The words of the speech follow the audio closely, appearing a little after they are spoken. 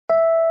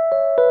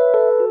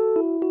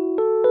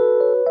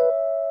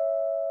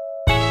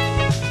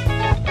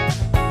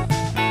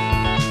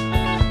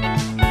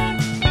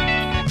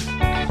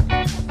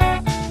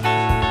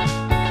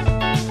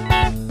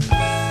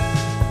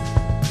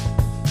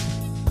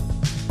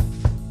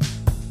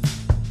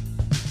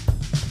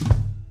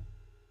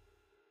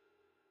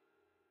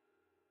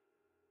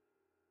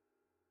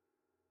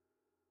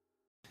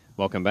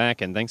Welcome back,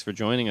 and thanks for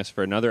joining us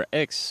for another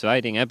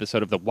exciting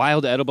episode of the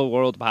Wild Edible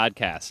World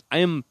podcast. I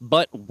am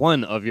but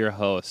one of your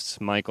hosts,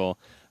 Michael.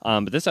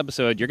 But this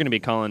episode, you're going to be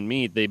calling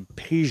me the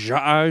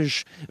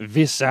Paysage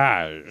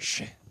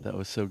Visage. That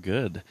was so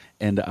good.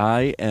 And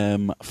I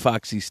am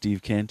Foxy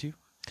Steve Cantu.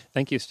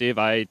 Thank you, Steve.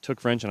 I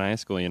took French in high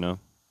school, you know.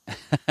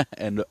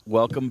 And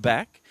welcome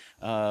back.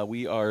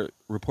 We are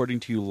reporting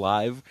to you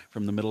live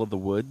from the middle of the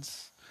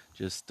woods,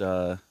 just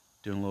doing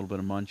a little bit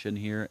of munching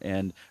here,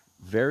 and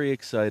very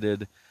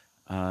excited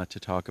to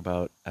talk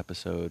about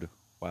episode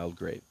Wild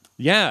Grape.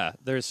 Yeah,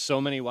 there's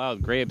so many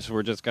wild grapes.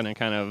 We're just going to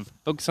kind of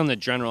focus on the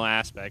general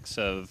aspects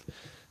of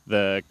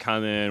the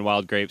common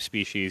wild grape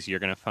species you're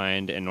going to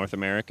find in North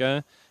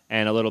America,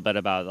 and a little bit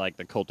about like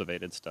the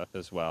cultivated stuff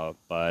as well.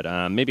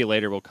 But maybe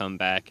later we'll come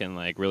back and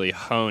like really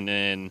hone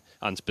in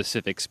on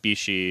specific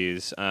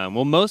species.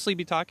 We'll mostly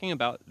be talking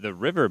about the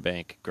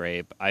riverbank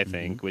grape, I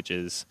think, which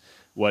is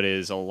what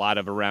is a lot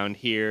of around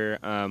here.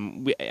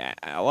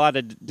 A lot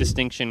of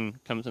distinction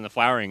comes in the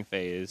flowering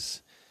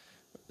phase,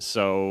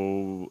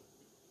 so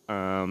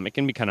it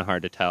can be kind of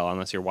hard to tell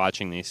unless you're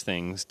watching these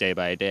things day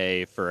by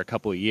day for a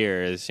couple of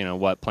years, you know,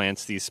 what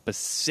plants these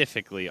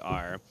specifically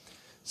are.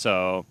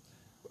 So,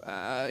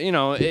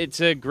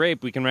 it's a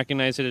grape. We can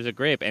recognize it as a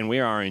grape, and we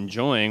are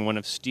enjoying one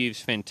of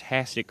Steve's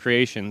fantastic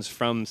creations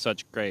from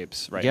such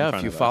grapes right in front of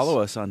us. Yeah, if you follow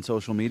us on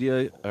social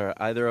media, or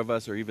either of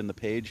us, or even the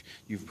page,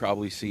 you've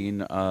probably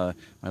seen my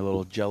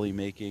little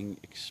jelly-making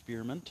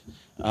experiment.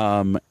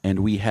 And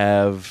we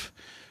have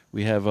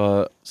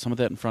some of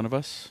that in front of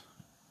us.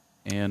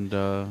 And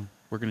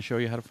we're going to show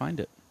you how to find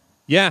it.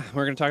 Yeah,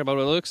 we're going to talk about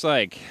what it looks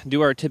like.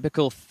 Do our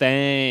typical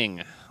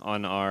thing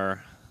on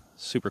our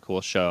super cool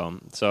show.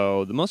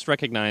 So the most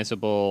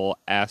recognizable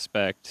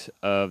aspect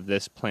of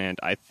this plant,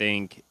 I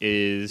think,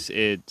 is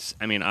the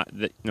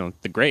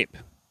grape.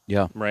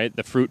 Yeah. Right?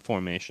 The fruit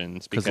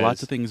formations. Because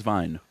lots of things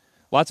vine.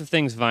 Lots of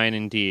things vine,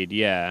 indeed,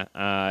 yeah.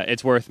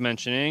 It's worth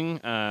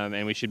mentioning,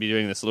 and we should be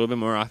doing this a little bit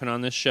more often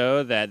on this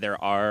show, that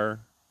there are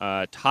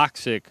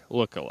toxic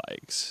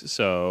lookalikes.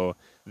 So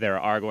there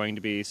are going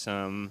to be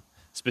some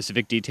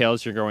specific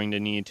details you're going to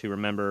need to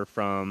remember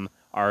from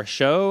our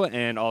show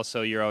and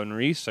also your own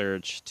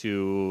research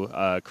to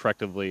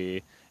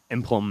correctly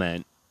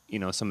implement,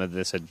 some of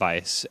this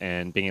advice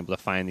and being able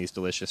to find these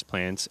delicious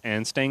plants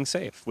and staying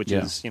safe, which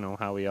is,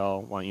 how we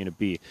all want you to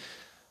be.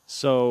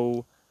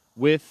 So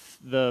with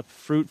the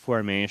fruit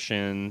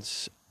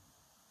formations,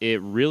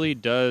 it really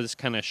does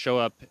kind of show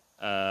up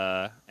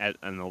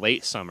in the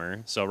late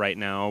summer. So right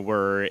now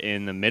we're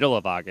in the middle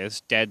of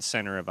August, dead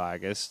center of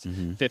August,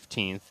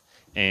 15th,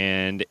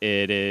 and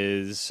it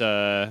is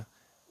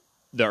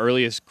the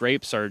earliest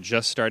grapes are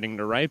just starting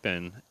to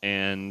ripen.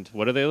 And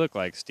what do they look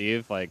like,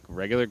 Steve? Like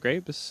regular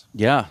grapes?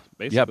 Yeah,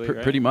 basically,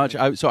 right? Pretty much.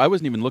 So I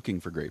wasn't even looking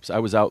for grapes. I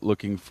was out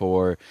looking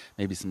for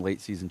maybe some late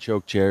season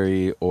choke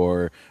cherry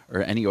or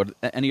any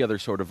other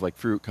sort of like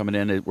fruit coming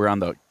in. We're on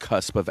the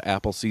cusp of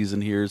apple season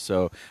here,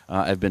 so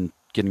I've been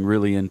getting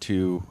really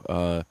into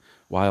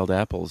wild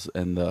apples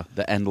and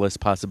the endless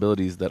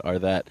possibilities that are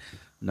that.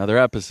 Another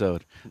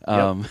episode.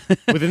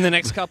 Within the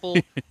next couple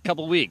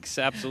weeks,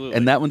 absolutely.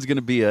 And that one's going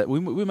to be we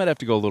might have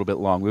to go a little bit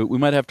long. We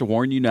might have to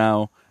warn you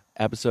now.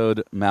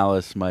 Episode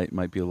Malice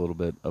might be a little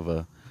bit of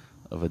a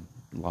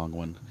long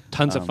one.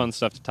 Tons of fun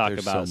stuff to talk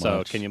about.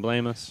 So can you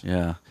blame us?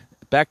 Yeah.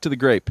 Back to the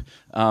grape.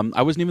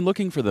 I wasn't even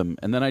looking for them,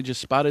 and then I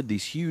just spotted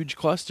these huge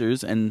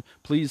clusters. And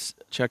please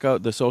check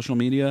out the social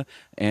media,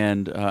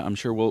 and I'm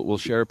sure we'll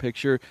share a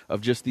picture of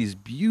just these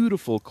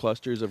beautiful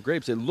clusters of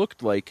grapes. It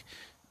looked like,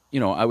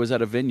 I was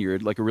at a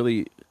vineyard, like a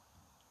really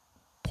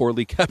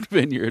poorly kept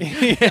vineyard.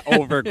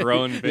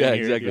 Overgrown vineyard. Yeah,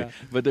 exactly. Yeah.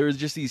 But there was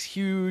just these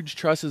huge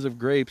trusses of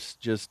grapes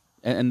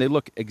and they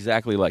look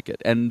exactly like it.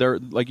 And they're,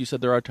 like you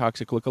said, there are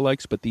toxic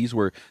lookalikes, but these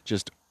were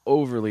just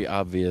overly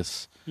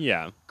obvious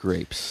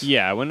grapes.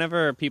 Yeah,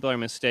 whenever people are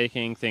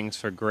mistaking things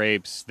for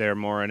grapes, they're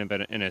more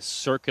in a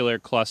circular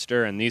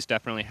cluster, and these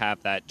definitely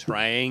have that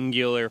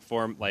triangular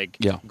form,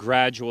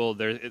 gradual.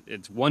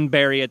 It's one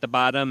berry at the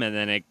bottom, and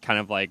then it kind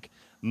of like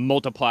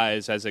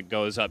multiplies as it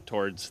goes up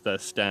towards the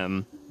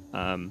stem.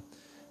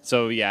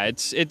 So yeah,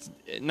 it's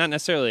not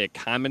necessarily a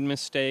common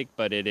mistake,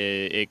 but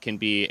it can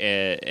be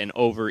an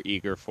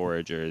over-eager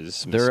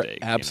forager's mistake. There are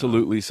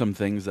absolutely some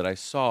things that I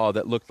saw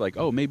that looked like,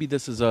 oh, maybe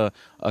this is a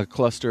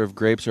cluster of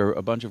grapes or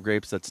a bunch of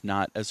grapes that's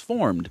not as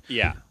formed.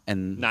 Yeah,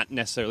 and not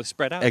necessarily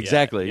spread out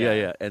exactly, yet.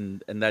 Yeah.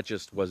 And that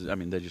just was,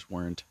 they just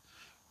weren't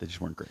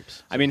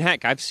grapes. I mean,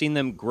 heck, I've seen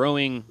them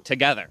growing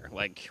together,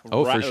 like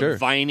for sure,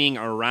 vining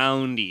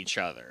around each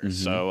other. Mm-hmm.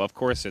 So of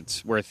course,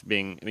 it's worth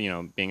being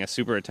a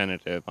super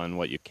attentive on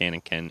what you can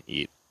and can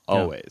eat.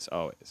 Always.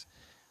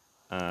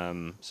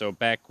 So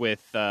back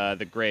with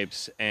the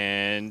grapes,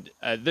 and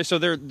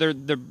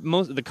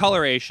the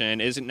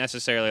coloration isn't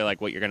necessarily like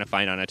what you're going to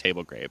find on a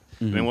table grape.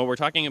 Mm-hmm. I mean, when we're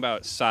talking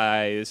about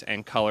size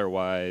and color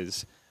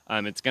wise,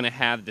 it's going to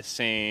have the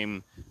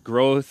same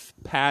growth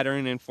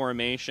pattern and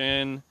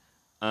formation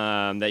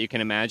that you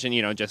can imagine.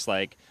 You know, just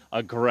like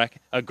a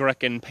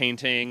Grecan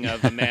painting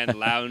of a man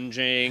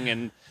lounging,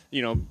 and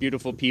you know,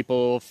 beautiful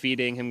people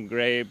feeding him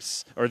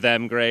grapes or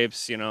them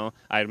grapes. You know,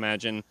 I'd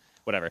imagine.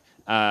 Whatever.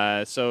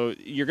 So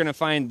you're going to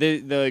find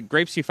the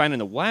grapes you find in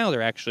the wild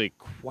are actually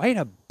quite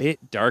a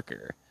bit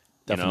darker.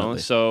 Definitely. You know?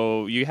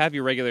 So you have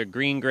your regular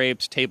green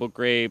grapes, table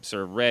grapes,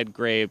 or red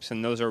grapes,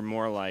 and those are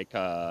more like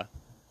a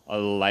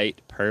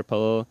light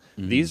purple.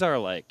 Mm-hmm. These are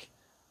like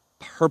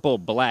purple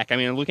black. I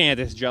mean, looking at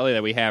this jelly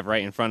that we have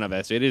right in front of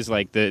us, it is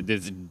like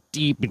this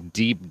deep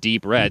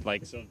red.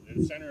 Like, so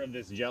the center of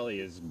this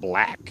jelly is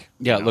black.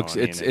 Yeah, you it know? looks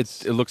I mean,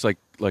 it looks like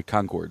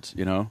Concords,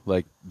 you know,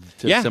 like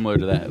Yeah. similar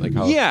to that. Like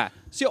how Yeah.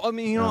 So I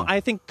mean, you know, I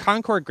think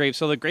Concord grape.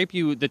 So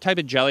the type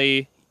of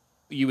jelly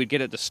you would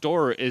get at the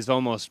store is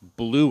almost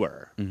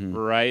bluer,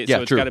 right? Yeah,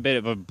 so it's true. got a bit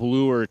of a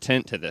bluer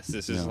tint to this.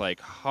 This is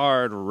like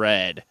hard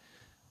red,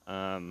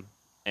 and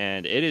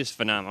it is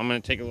phenomenal. I'm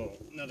going to take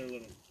another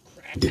little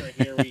cracker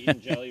here. We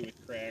eat jelly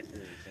with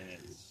crackers,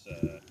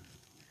 and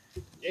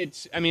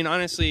it's. I mean,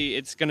 honestly,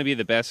 it's going to be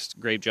the best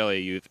grape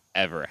jelly you've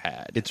ever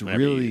had. It's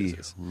whenever you use really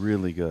this.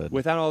 really good.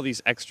 Without all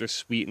these extra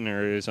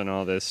sweeteners and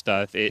all this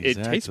stuff, it tastes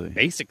Exactly.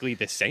 basically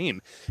the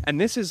same.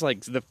 And this is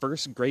like the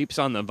first grapes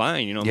on the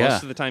vine. You know, Yeah.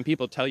 most of the time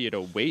people tell you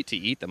to wait to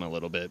eat them a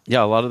little bit.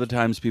 Yeah, a lot of the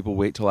times people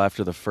wait till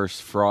after the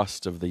first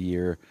frost of the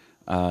year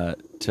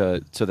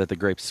so that the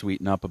grapes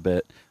sweeten up a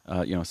bit.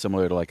 You know,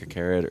 similar to like a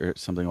carrot or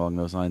something along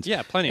those lines.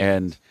 Yeah, plenty.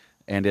 And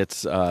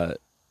it's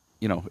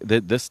you know,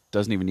 this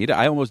doesn't even need it.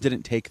 I almost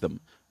didn't take them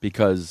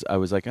because I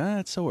was like,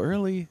 it's so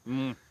early.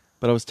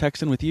 But I was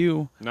texting with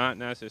you, Not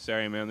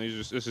necessary, man.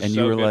 This is and so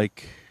you were good.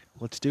 like,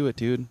 "Let's do it,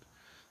 dude."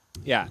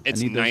 yeah,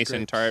 it's need those nice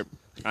and grapes. tart.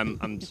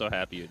 I'm so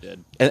happy you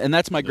did. And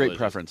that's my grape Delicious.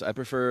 preference. I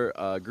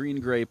prefer green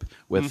grape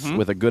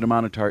with a good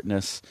amount of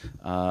tartness,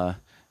 and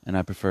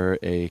I prefer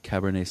a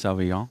Cabernet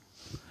Sauvignon.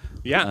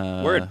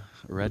 Yeah, word.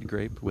 Red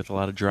grape with a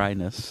lot of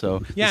dryness.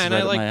 So Yeah, this and is I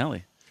right up like- my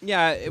alley.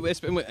 Yeah,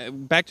 it's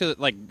been back to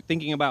like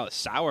thinking about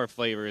sour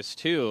flavors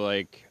too.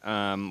 Like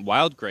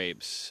wild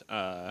grapes,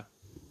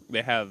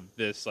 they have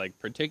this like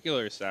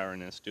particular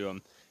sourness to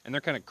them, and they're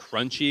kind of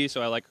crunchy.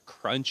 So I like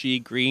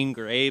crunchy green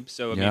grapes.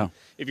 So I Yeah. mean,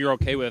 if you're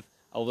okay with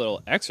a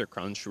little extra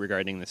crunch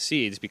regarding the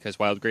seeds, because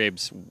wild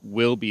grapes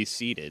will be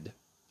seeded.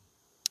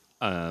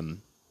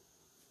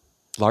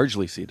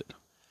 Largely seeded.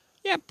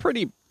 Yeah,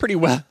 pretty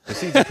well. The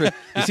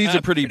seeds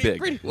are pretty big.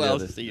 pretty well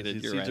the seeded, The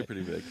you're seeds are right.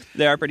 pretty big.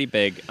 They are pretty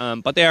big,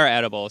 but they are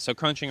edible. So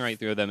crunching right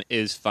through them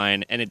is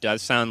fine, and it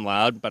does sound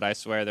loud, but I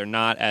swear they're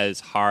not as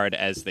hard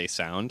as they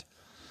sound.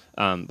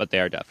 But they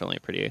are definitely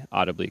pretty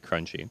audibly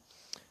crunchy.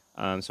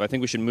 So I think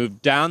we should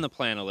move down the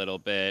plant a little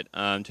bit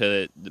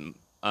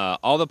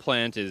all the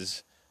plant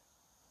is.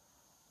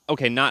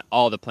 Okay, not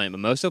all the plant, but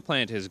most of the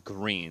plant is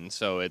green.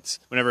 So it's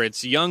whenever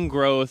it's young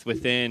growth,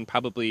 within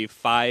probably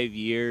 5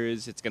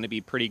 years, it's going to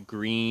be pretty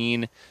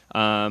green.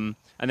 And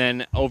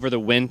then over the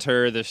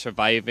winter, the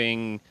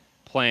surviving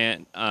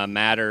plant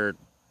matter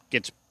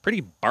gets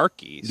pretty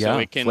barky. So Yeah,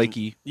 it can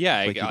flaky.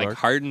 Yeah, Flaky it like bark.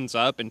 hardens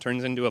up and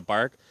turns into a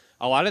bark.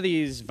 A lot of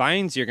these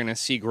vines you're going to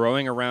see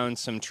growing around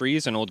some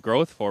trees in old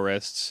growth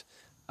forests.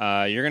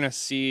 You're going to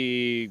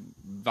see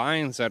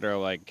vines that are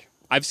like.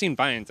 I've seen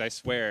vines, I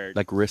swear.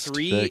 Like wrist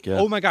thick, yeah.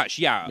 Oh my gosh,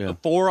 yeah, Yeah. a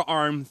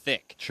forearm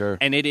thick. Sure.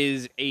 And it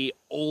is a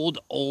old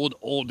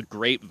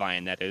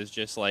grapevine that is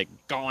just like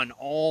gone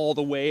all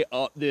the way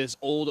up this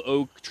old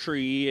oak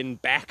tree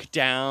and back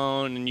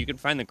down, and you can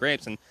find the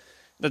grapes. And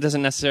that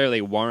doesn't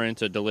necessarily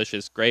warrant a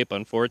delicious grape,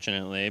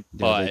 unfortunately,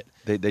 but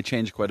they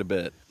change quite a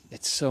bit.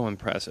 it's so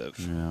impressive.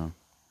 Yeah.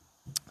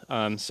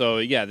 So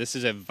yeah, this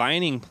is a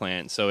vining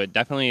plant. So it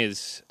definitely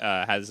is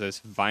has this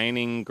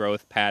vining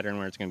growth pattern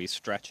where it's going to be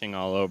stretching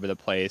all over the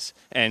place.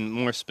 And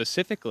more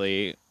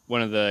specifically,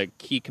 one of the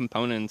key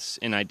components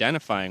in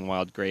identifying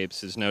wild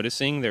grapes is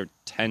noticing their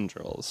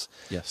tendrils.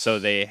 Yes. So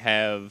they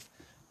have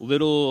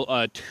little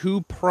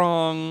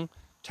two-prong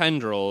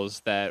tendrils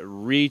that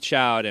reach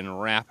out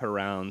and wrap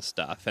around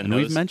stuff. And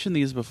we've mentioned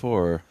these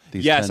before.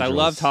 These Yes, I tendrils.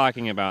 love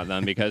talking about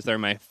them because they're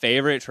my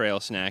favorite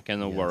trail snack in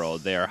the Yes.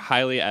 world. They are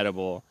highly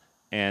edible,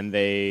 and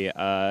they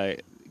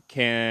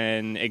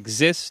can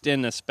exist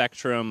in a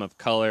spectrum of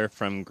color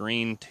from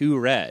green to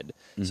red.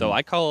 Mm-hmm. So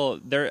I call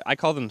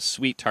them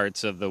sweet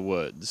tarts of the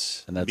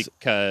woods, And that's-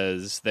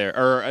 because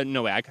they're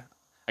no way.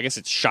 I guess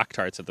it's shock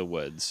tarts of the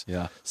woods.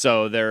 Yeah.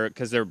 So they're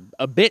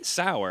a bit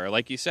sour,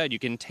 like you said. You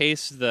can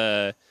taste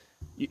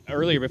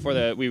earlier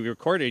before we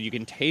recorded. You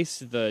can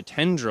taste the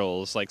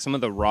tendrils, like some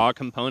of the raw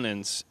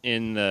components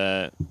in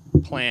the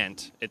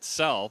plant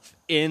itself,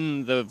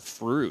 in the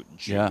fruit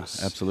juice.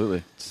 Yeah,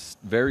 absolutely. It's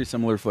very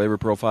similar flavor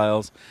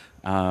profiles.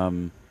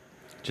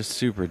 Just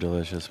super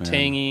delicious, man.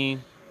 Tangy,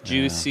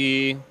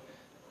 juicy,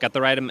 got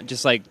the right amount,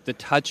 just like the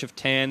touch of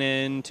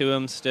tannin to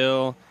them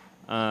still.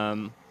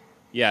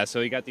 Yeah, so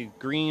you got these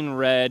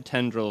green-red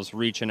tendrils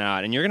reaching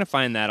out, and you're going to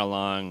find that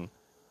along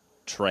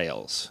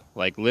trails.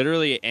 Like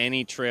literally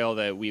any trail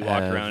that we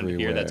walk around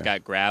here that's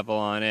got gravel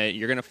on it,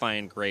 you're going to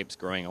find grapes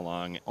growing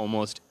along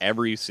almost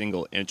every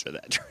single inch of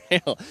that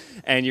trail.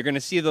 And you're going to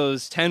see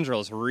those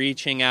tendrils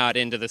reaching out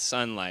into the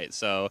sunlight.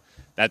 So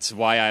that's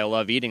why I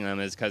love eating them,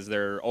 is because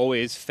they're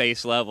always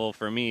face level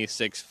for me,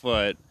 6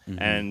 foot,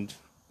 and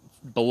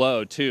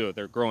below too.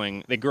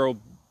 They grow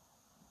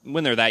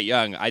when they're that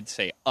young. I'd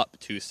say up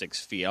to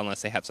 6 feet,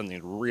 unless they have something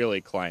to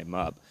really climb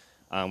up.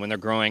 When they're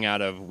growing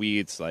out of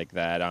weeds like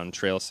that on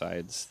trail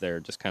sides, they're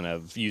just kind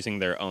of using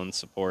their own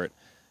support.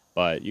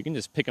 But you can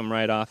just pick them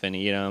right off and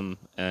eat them,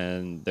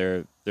 and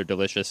they're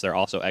delicious. They're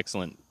also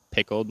excellent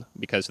pickled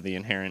because of the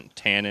inherent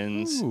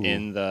tannins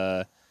in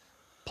the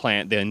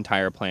plant, the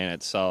entire plant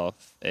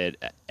itself. It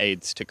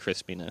aids to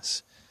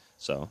crispiness.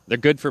 So they're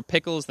good for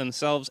pickles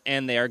themselves,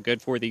 and they are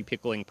good for the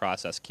pickling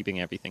process, keeping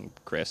everything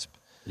crisp.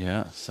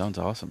 Yeah, sounds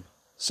awesome.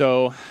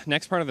 So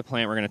next part of the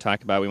plant we want to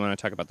talk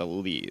about the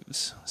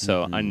leaves.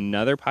 So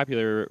another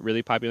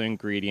really popular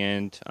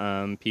ingredient.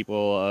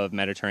 People of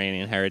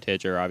Mediterranean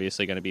heritage are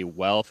obviously going to be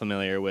well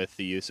familiar with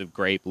the use of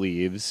grape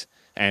leaves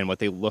and what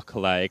they look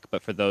like.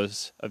 But for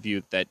those of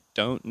you that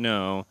don't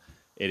know,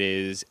 it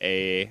is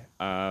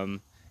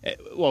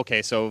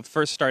okay, so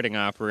first starting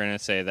off, we're going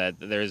to say that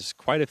there's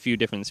quite a few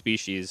different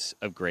species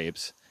of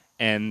grapes,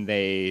 and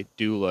they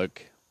can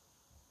look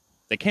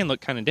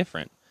kind of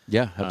different.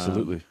 Yeah,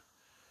 absolutely.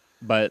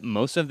 But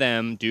most of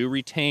them do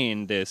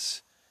retain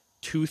this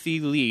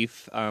toothy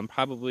leaf,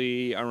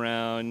 probably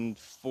around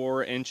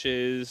 4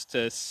 inches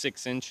to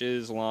 6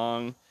 inches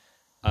long,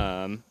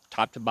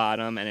 top to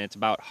bottom, and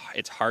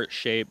it's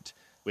heart-shaped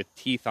with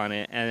teeth on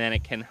it, and then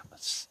it can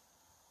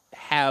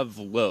have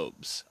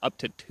lobes, up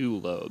to 2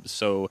 lobes.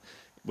 So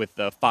with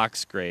the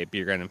fox grape,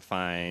 you're going to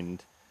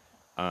find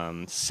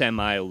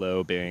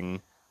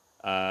semi-lobing.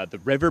 The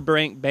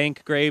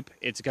riverbank grape,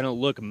 it's going to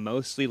look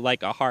mostly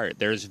like a heart.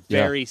 There's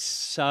very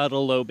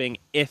subtle lobing,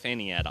 if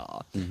any at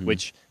all,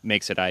 which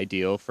makes it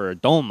ideal for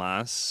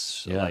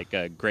dolmas, like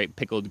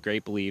pickled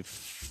grape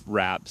leaf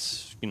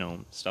wraps,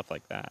 stuff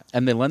like that.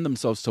 And they lend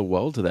themselves so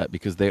well to that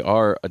because they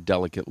are a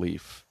delicate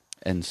leaf.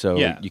 And so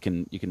you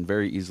can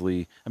very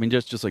easily, I mean,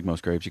 just like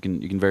most grapes, you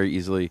can very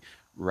easily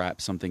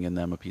wrap something in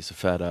them, a piece of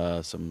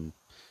feta, some,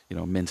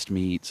 minced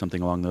meat,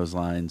 something along those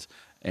lines.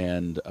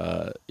 And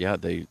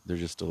they're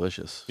just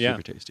delicious,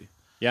 super tasty.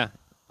 Yeah,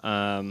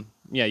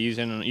 use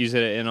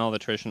it in all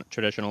the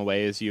traditional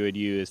ways you would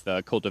use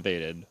the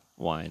cultivated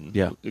wine,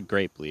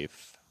 grape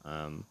leaf.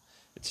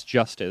 It's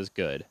just as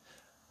good.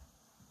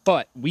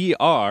 But we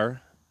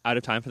are out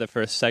of time for the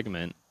first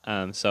segment,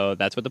 so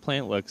that's what the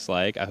plant looks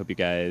like. I hope you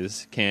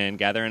guys can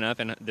gather enough,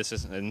 and this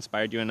has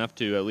inspired you enough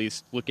to at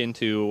least look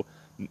into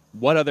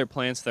what other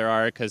plants there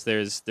are, because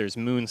there's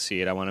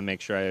moonseed. I want to make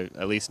sure I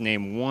at least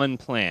name one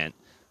plant.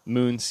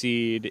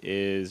 Moonseed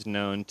is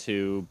known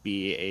to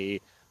be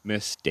a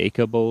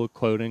mistakable,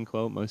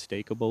 quote-unquote,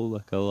 mistakable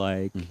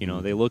look-alike.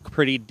 They look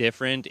pretty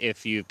different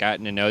if you've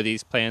gotten to know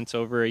these plants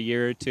over a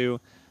year or two,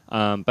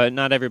 but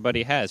not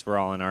everybody has. We're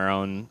all in our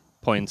own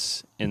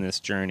points in this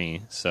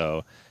journey,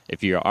 so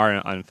if you are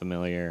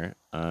unfamiliar,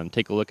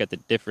 take a look at the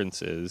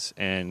differences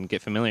and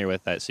get familiar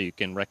with that so you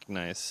can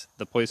recognize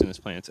the poisonous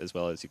plants as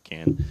well as you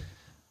can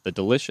the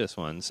delicious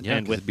ones. Yeah,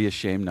 and it'd be a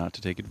shame not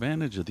to take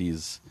advantage of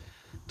these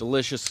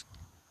delicious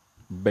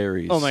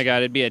berries. Oh my God,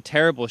 it'd be a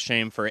terrible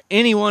shame for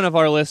any one of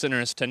our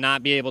listeners to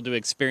not be able to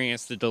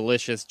experience the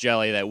delicious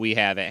jelly that we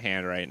have at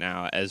hand right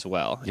now as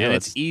well. Yeah, and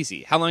it's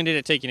easy. How long did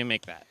it take you to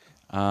make that?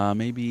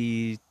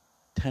 Maybe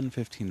 10,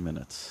 15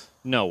 minutes.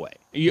 No way.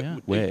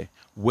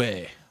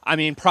 Way. I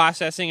mean,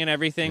 processing and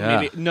everything?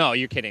 Yeah. Maybe. No,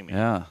 you're kidding me.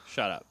 Yeah.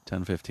 Shut up.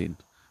 10, 15.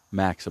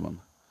 Maximum.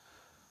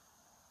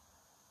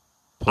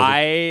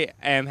 I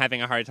am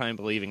having a hard time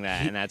believing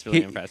that, and that's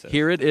really impressive.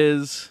 Here it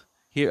is.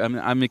 Here,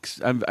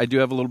 I do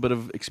have a little bit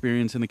of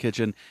experience in the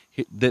kitchen.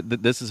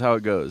 This is how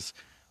it goes: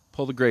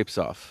 pull the grapes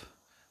off,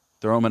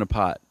 throw them in a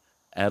pot,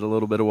 add a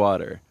little bit of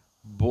water,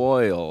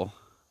 boil,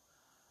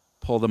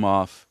 pull them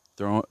off,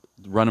 run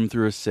them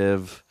through a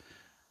sieve.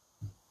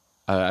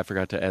 I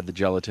forgot to add the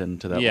gelatin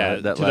to that. Yeah,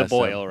 that to the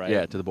boil, right?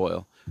 Yeah, to the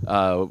boil.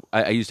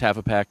 I used half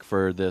a pack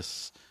for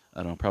this.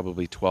 I don't know,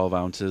 probably 12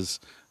 ounces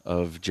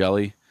of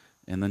jelly,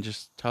 and then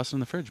just toss it in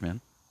the fridge,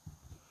 man.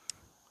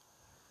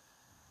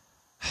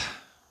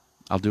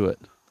 I'll do it.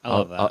 I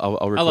love that. I'll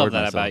record I love that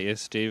myself. about you,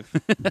 Steve.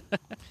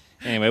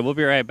 Anyway, we'll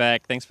be right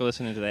back. Thanks for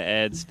listening to the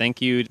Eds.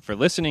 Thank you for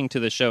listening to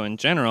the show in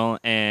general,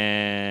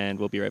 and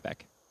we'll be right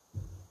back.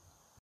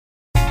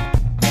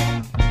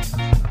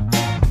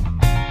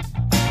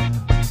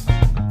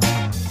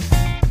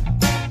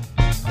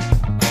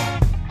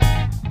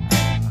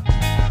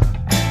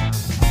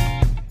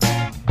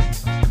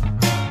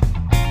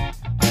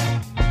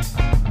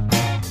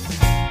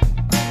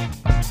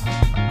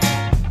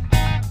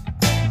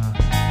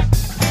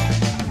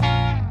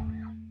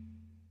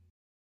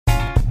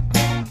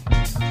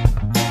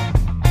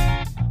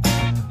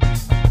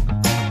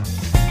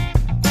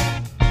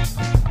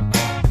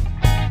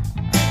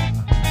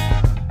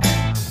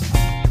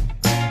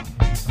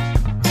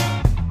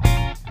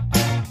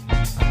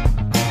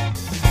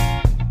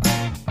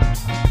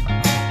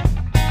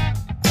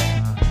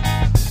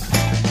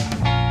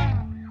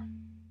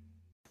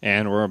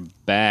 And we're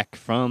back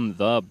from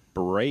the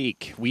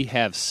break. We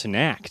have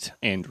snacked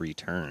and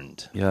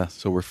returned. Yeah,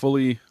 so we're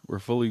fully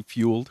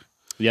fueled.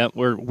 Yep,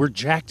 we're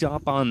jacked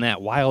up on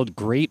that wild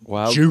grape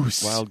Wild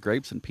juice. Wild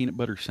grapes and peanut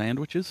butter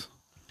sandwiches.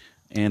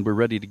 And we're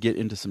ready to get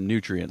into some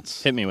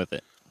nutrients. Hit me with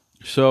it.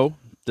 So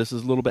this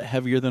is a little bit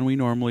heavier than we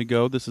normally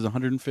go. This is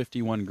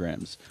 151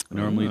 grams. We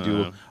normally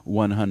do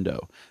 1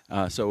 hundo.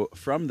 So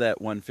from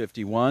that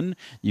 151,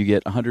 you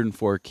get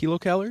 104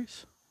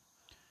 kilocalories.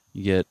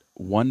 You get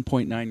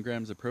 1.9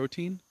 grams of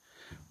protein,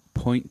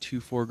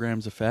 0.24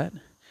 grams of fat,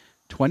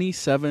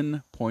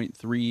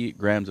 27.3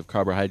 grams of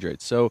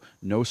carbohydrates. So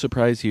no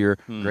surprise here.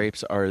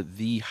 Grapes are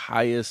the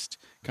highest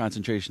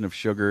concentration of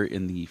sugar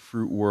in the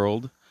fruit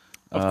world.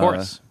 Of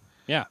course.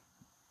 Yeah.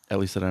 At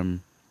least that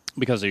I'm...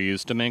 Because they're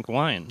used to make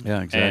wine.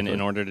 Yeah, exactly. And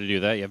in order to do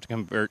that, you have to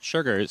convert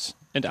sugars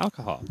into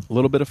alcohol. A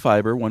little bit of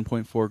fiber,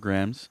 1.4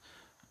 grams,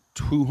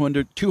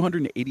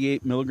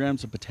 288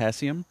 milligrams of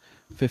potassium,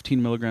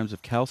 15 milligrams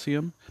of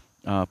calcium,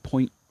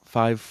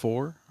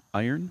 0.54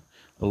 iron,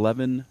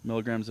 11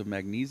 milligrams of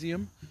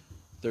magnesium,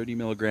 30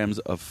 milligrams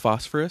of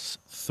phosphorus,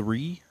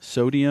 3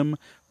 sodium,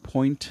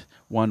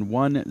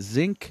 0.11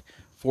 zinc,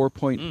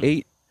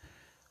 4.8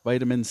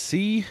 vitamin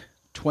C,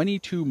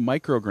 22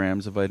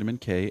 micrograms of vitamin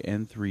K,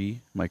 and 3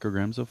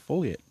 micrograms of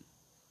folate.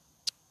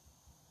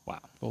 Wow.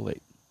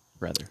 Folate,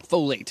 rather.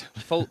 Folate.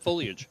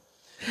 Foliage.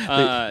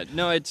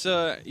 No, it's,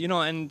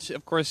 and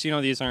of course,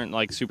 these aren't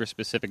like super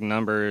specific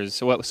numbers.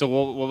 So what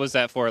was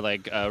that for?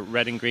 Like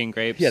red and green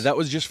grapes? Yeah, that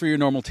was just for your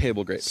normal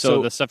table grapes.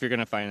 So the stuff you're going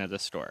to find at the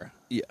store.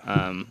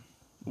 Yeah.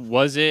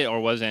 Was it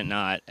or was it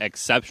not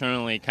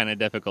exceptionally kind of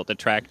difficult to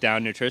track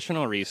down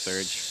nutritional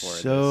research for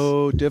this?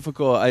 So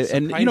difficult.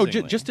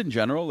 Surprisingly. Just in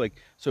general, like,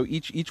 so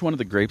each one of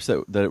the grapes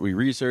that we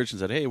researched and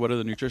said, hey, what are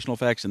the nutritional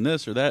facts in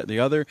this or that, the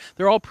other,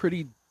 they're all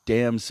pretty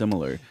damn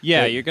similar.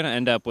 Yeah, you're going to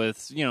end up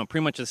with,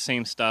 pretty much the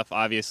same stuff.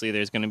 Obviously,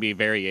 there's going to be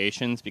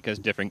variations because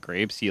different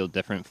grapes yield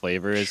different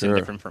flavors and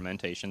different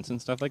fermentations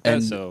and stuff like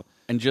that.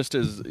 And just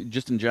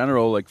in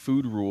general, like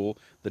food rule,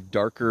 the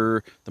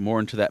darker, the more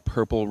into that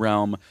purple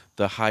realm,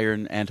 the higher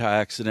in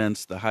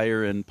antioxidants, the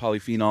higher in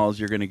polyphenols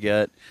you're going to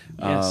get.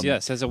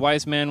 Yes. As a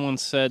wise man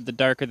once said, the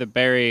darker the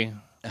berry,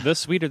 the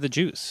sweeter the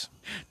juice.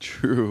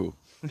 True.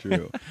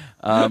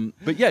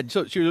 But yeah,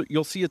 so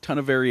you'll see a ton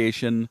of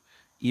variation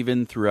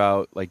even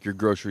throughout like your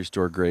grocery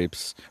store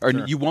grapes, or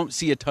you won't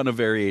see a ton of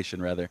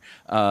variation rather.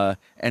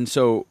 And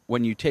so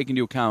when you take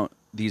into account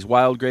these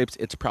wild grapes,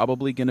 it's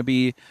probably going to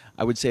be,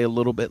 I would say, a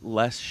little bit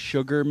less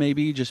sugar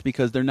maybe, just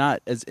because they're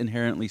not as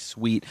inherently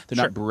sweet. They're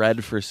not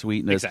bred for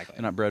sweetness. Exactly.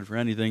 They're not bred for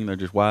anything. They're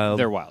just wild.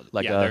 They're wild.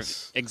 Like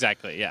us.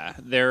 Exactly, yeah.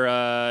 They're,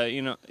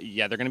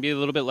 they're going to be a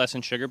little bit less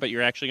in sugar, but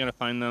you're actually going to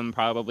find them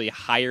probably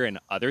higher in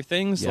other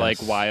things,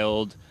 like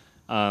wild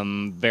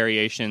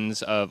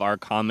variations of our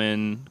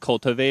common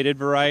cultivated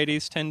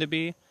varieties tend to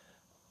be.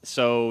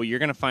 So you're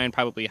going to find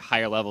probably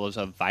higher levels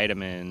of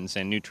vitamins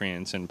and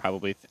nutrients and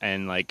probably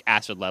and like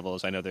acid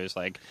levels. I know there's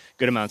like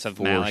good amounts of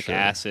malic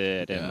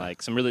acid and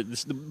like some really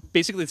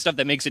basically the stuff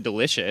that makes it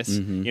delicious.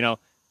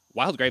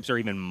 Wild grapes are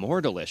even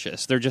more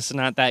delicious. They're just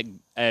not that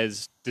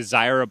as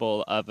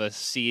desirable of a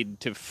seed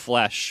to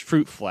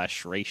fruit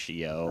flesh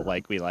ratio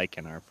like we like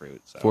in our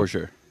fruit. So. For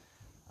sure.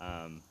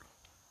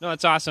 No,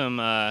 it's awesome.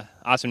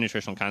 Awesome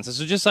nutritional concepts.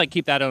 So just like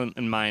keep that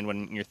in mind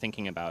when you're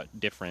thinking about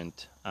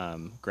different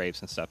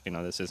grapes and stuff.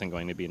 This isn't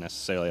going to be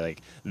necessarily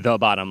like the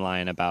bottom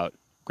line about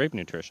grape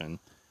nutrition,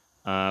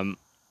 and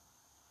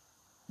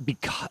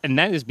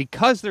that is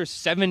because there's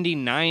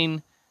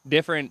 79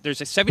 different.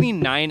 There's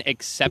 79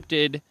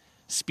 accepted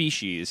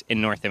species in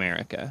North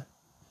America,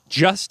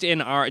 just in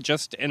our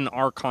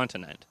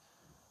continent,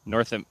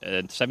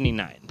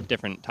 79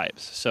 different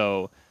types.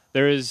 So.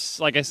 There is,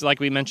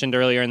 like we mentioned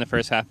earlier in the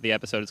first half of the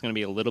episode, it's going to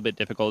be a little bit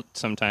difficult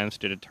sometimes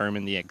to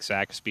determine the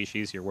exact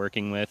species you're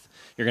working with.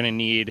 You're going to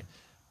need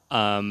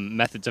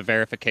methods of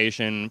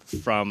verification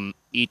from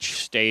each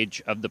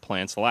stage of the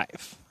plant's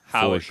life.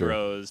 How it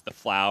grows, the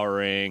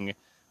flowering,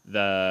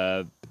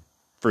 the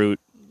fruit,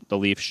 the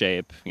leaf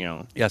shape,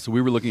 Yeah, so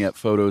we were looking at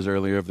photos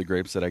earlier of the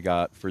grapes that I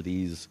got for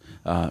these,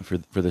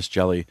 for this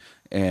jelly.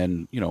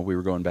 And, we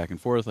were going back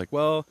and forth like,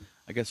 well,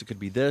 I guess it could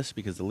be this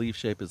because the leaf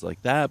shape is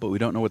like that, but we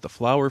don't know what the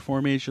flower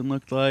formation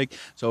looked like.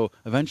 So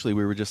eventually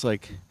we were just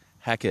like,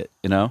 heck it,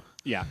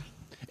 Yeah.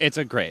 It's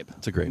a grape.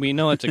 It's a grape. We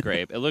know it's a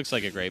grape. It looks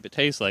like a grape. It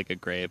tastes like a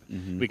grape.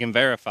 Mm-hmm. We can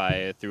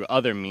verify through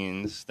other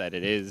means that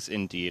it is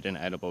indeed an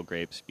edible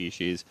grape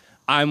species.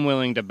 I'm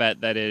willing to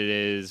bet that it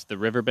is the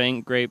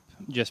riverbank grape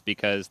just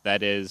because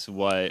that is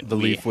what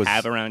we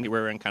have around here.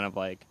 We're in kind of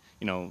like,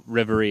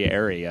 rivery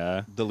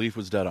area. The leaf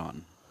was dead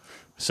on.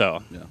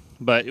 So,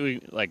 but we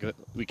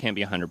can't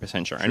be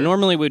 100% sure. I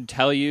normally would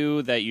tell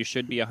you that you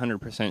should be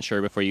 100% sure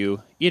before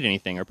you eat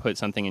anything or put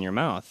something in your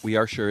mouth. We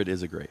are sure it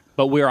is a grape.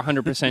 But we're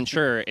 100%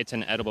 sure it's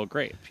an edible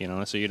grape,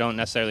 so you don't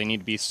necessarily need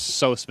to be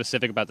so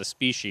specific about the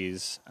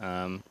species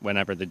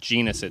whenever the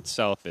genus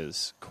itself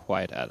is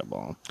quite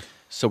edible.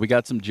 So we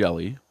got some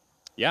jelly.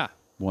 Yeah.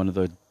 One of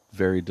the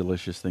very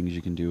delicious things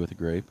you can do with a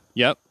grape.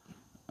 Yep.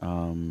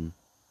 Do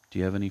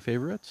you have any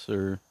favorites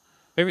or...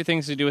 Favorite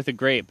things to do with a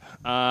grape?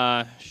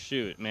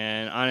 Shoot,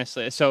 man.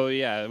 Honestly, so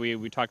yeah,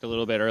 we talked a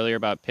little bit earlier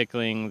about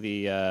pickling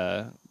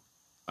the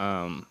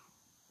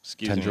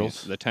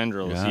Tendrils. The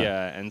tendrils, Yeah.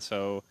 yeah. And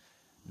so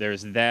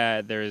there's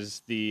that.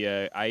 There's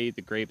the I eat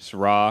the grapes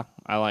raw.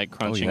 I like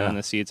crunching yeah. on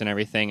the seeds and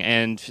everything.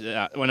 And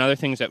another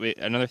thing that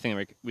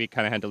we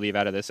kind of had to leave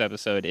out of this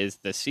episode is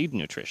the seed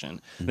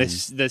nutrition.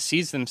 The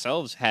seeds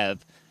themselves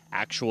have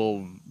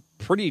actual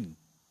pretty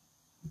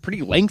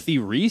lengthy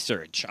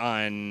research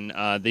on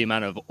the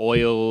amount of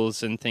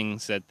oils and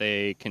things that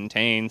they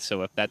contain.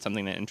 So if that's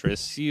something that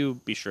interests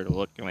you, be sure to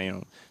look,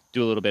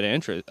 do a little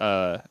bit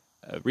of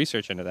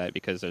research into that,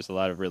 because there's a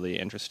lot of really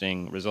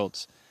interesting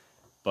results.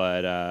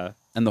 But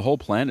and the whole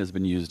plant has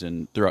been used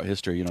throughout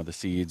history. The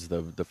seeds,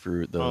 the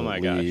fruit, the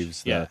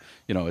leaves. Yeah.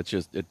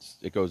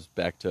 It goes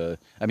back to.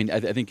 I mean,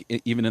 I think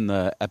even in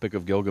the Epic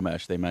of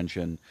Gilgamesh, they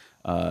mention,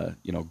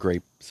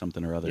 grape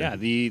something or other. Yeah,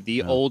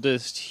 the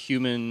oldest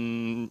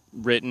human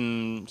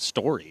written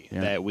story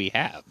that we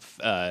have.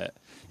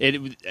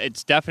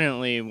 It's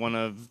definitely one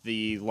of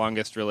the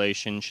longest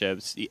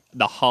relationships.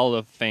 The Hall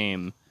of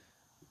Fame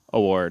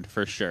award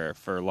for sure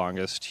for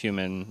longest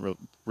human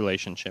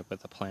relationship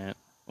with a plant.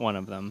 One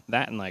of them.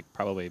 That and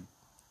probably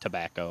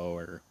tobacco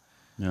or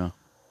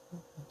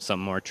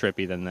something more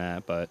trippy than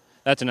that. But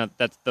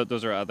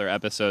those are other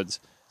episodes.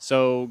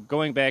 So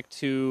going back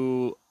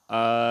to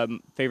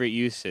favorite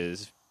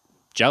uses,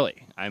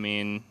 jelly. I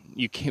mean,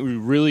 you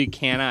really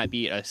cannot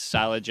beat a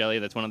solid jelly.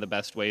 That's one of the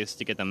best ways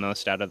to get the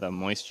most out of the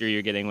moisture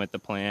you're getting with the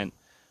plant.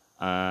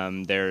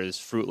 There's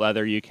fruit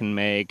leather you can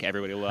make.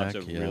 Everybody loves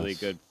really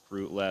good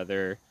fruit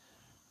leather.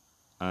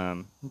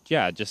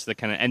 Just the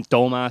kind of, and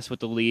dolmas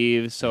with the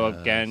leaves. So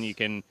again, you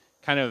can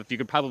you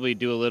could probably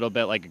do a little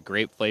bit like a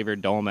grape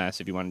flavored dolmas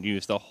if you want to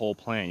use the whole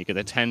plant. You get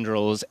the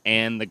tendrils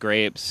and the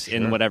grapes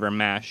in whatever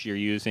mash you're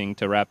using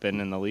to wrap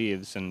in the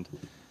leaves, and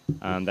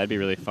that'd be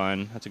really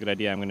fun. That's a good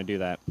idea. I'm going to do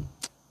that.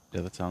 Yeah,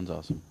 that sounds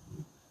awesome.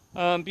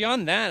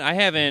 Beyond that, I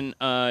haven't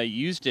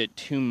used it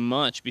too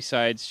much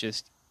besides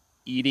just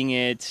eating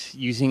it,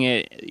 using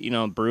it,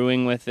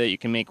 brewing with it. You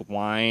can make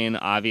wine.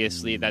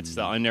 Obviously, that's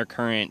the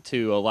undercurrent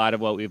to a lot of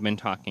what we've been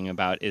talking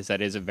about, is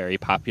that is a very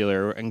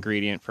popular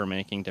ingredient for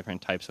making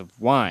different types of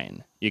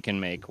wine. You can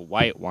make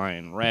white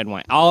wine, red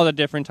wine, all the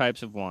different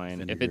types of wine.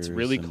 Vinegars, if it's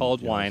really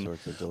called wine.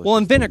 Well,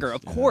 and vinegar,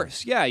 of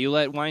course. Yeah, you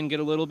let wine get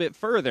a little bit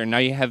further. Now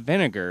you have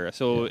vinegar.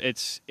 So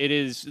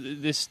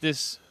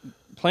this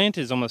plant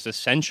is almost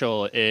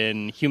essential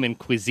in human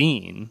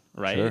cuisine,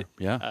 right? Sure.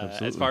 Yeah,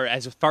 absolutely.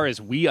 As far as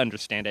we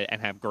understand it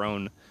and have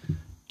grown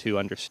to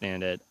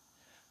understand it.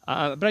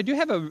 But I do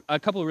have a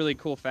couple of really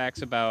cool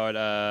facts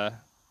about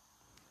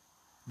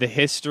the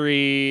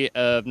history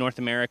of North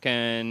America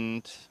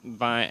and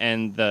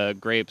the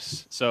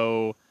grapes.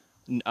 So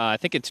I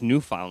think it's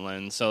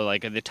Newfoundland. So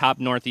the top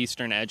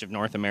northeastern edge of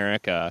North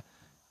America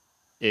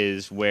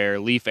is where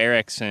Leif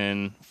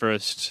Erikson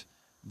first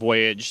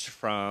voyaged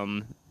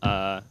from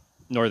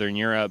Northern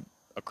Europe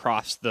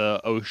across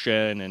the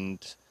ocean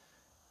and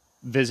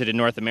visited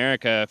North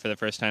America for the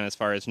first time as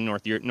far as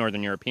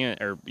Northern European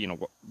or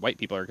white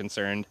people are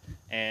concerned,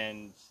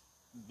 and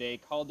they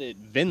called it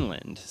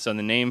Vinland. So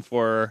the name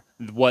for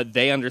what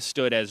they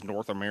understood as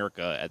North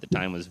America at the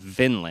time was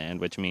Vinland,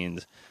 which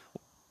means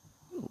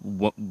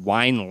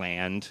wine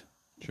land.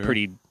 Sure.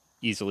 Pretty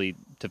easy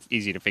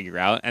to figure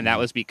out, and that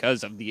was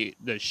because of the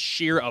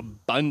sheer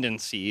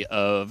abundancy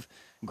of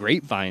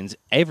grapevines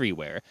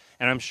everywhere.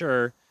 And I'm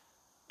sure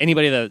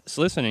anybody that's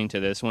listening to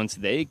this, once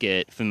they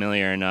get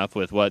familiar enough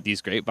with what these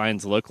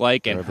grapevines look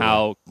like and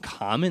how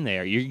common they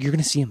are, you're going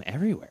to see them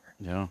everywhere.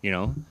 Yeah.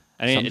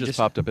 Some just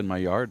popped up in my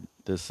yard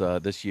this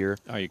year.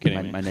 Oh, you're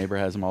kidding me. My neighbor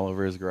has them all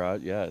over his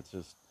garage. Yeah, it's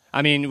just...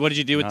 I mean, what did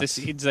you do with the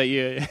seeds that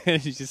you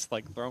just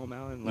throw them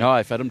out? And, no,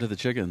 I fed them to the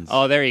chickens.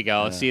 Oh, there you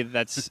go. Yeah. See,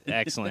 that's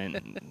excellent.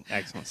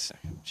 Excellent.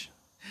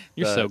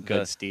 You're so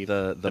good, Steve.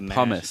 The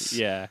pumice.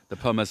 Yeah. The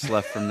pumice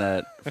left from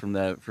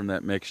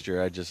that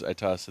mixture. I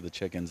tossed to the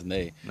chickens, and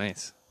they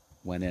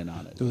went in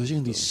on it. Those are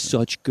going to be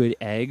such good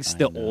eggs.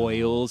 The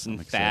oils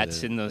and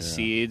fats in those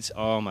seeds.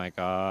 Oh, my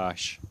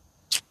gosh.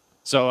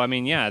 So, I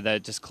mean,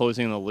 that just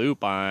closing the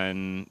loop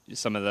on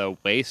some of the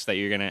waste that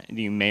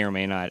you may or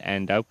may not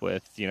end up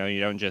with. You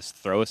don't just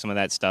throw some of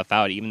that stuff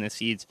out. Even the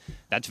seeds,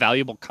 that's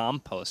valuable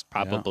compost,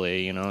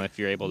 probably, if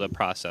you're able to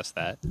process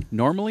that.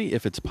 Normally,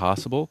 if it's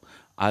possible,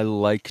 I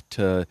like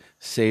to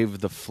save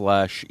the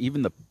flesh,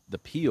 even the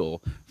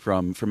peel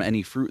from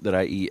any fruit that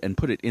I eat, and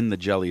put it in the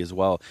jelly as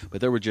well.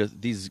 But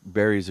these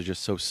berries are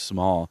just so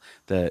small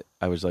that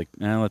I was like,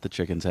 let the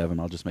chickens have them.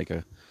 I'll just make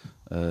a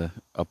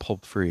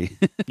pulp-free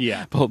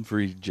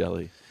pulp-free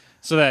jelly.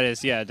 So that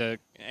is,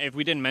 if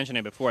we didn't mention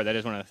it before, that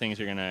is one of the things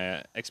you're going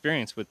to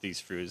experience with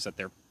these fruits, that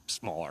they're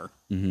smaller,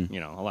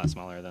 a lot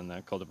smaller than the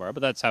cultivar,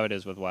 but that's how it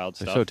is with wild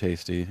stuff. They're so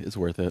tasty. It's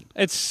worth it.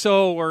 It's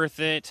so worth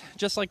it.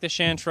 Just like the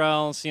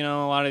chanterelles,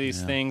 a lot of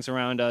these things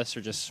around us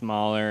are just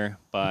smaller,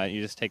 but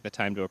you just take the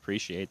time to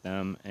appreciate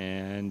them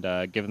and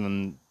give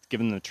them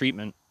the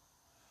treatment,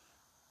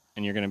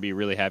 and you're going to be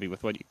really happy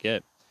with what you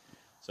get.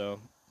 So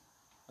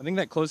I think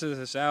that closes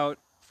us out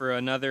for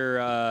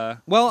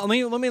another. Well,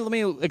 let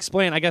me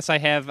explain. I guess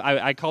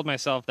I called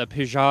myself the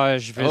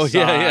Pijage Visage. Oh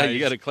yeah. You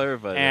got to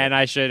clarify. And that.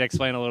 I should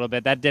explain a little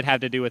bit. That did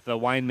have to do with the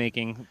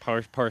winemaking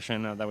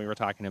portion that we were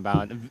talking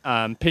about.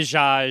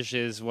 Pijage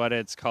is what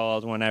it's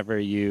called whenever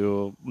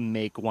you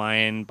make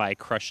wine by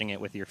crushing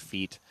it with your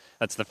feet.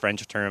 That's the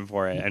French term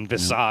for it. And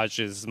visage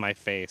is my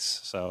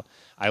face. So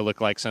I look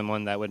like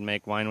someone that would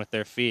make wine with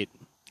their feet.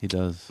 He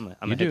does.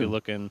 I'm a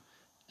hippie-looking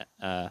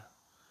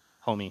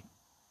homie.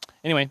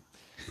 Anyway,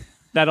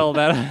 that'll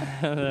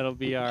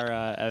be our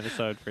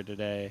episode for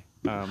today.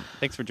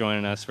 Thanks for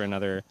joining us for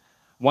another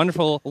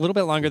wonderful, a little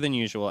bit longer than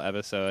usual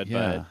episode.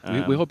 Yeah,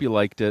 but we hope you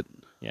liked it.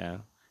 Yeah.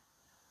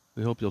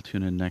 We hope you'll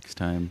tune in next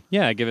time.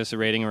 Yeah, give us a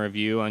rating or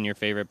review on your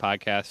favorite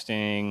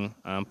podcasting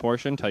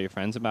portion. Tell your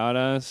friends about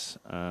us.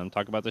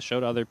 Talk about the show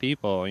to other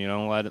people.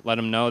 Let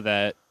them know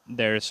that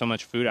there's so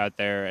much food out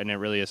there, and it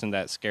really isn't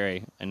that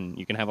scary. And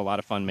you can have a lot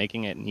of fun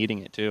making it and eating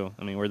it, too.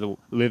 I mean, we're the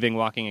living,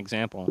 walking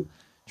example.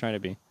 Try to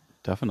be.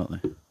 Definitely.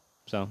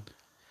 So,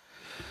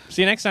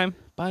 see you next time.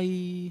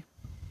 Bye.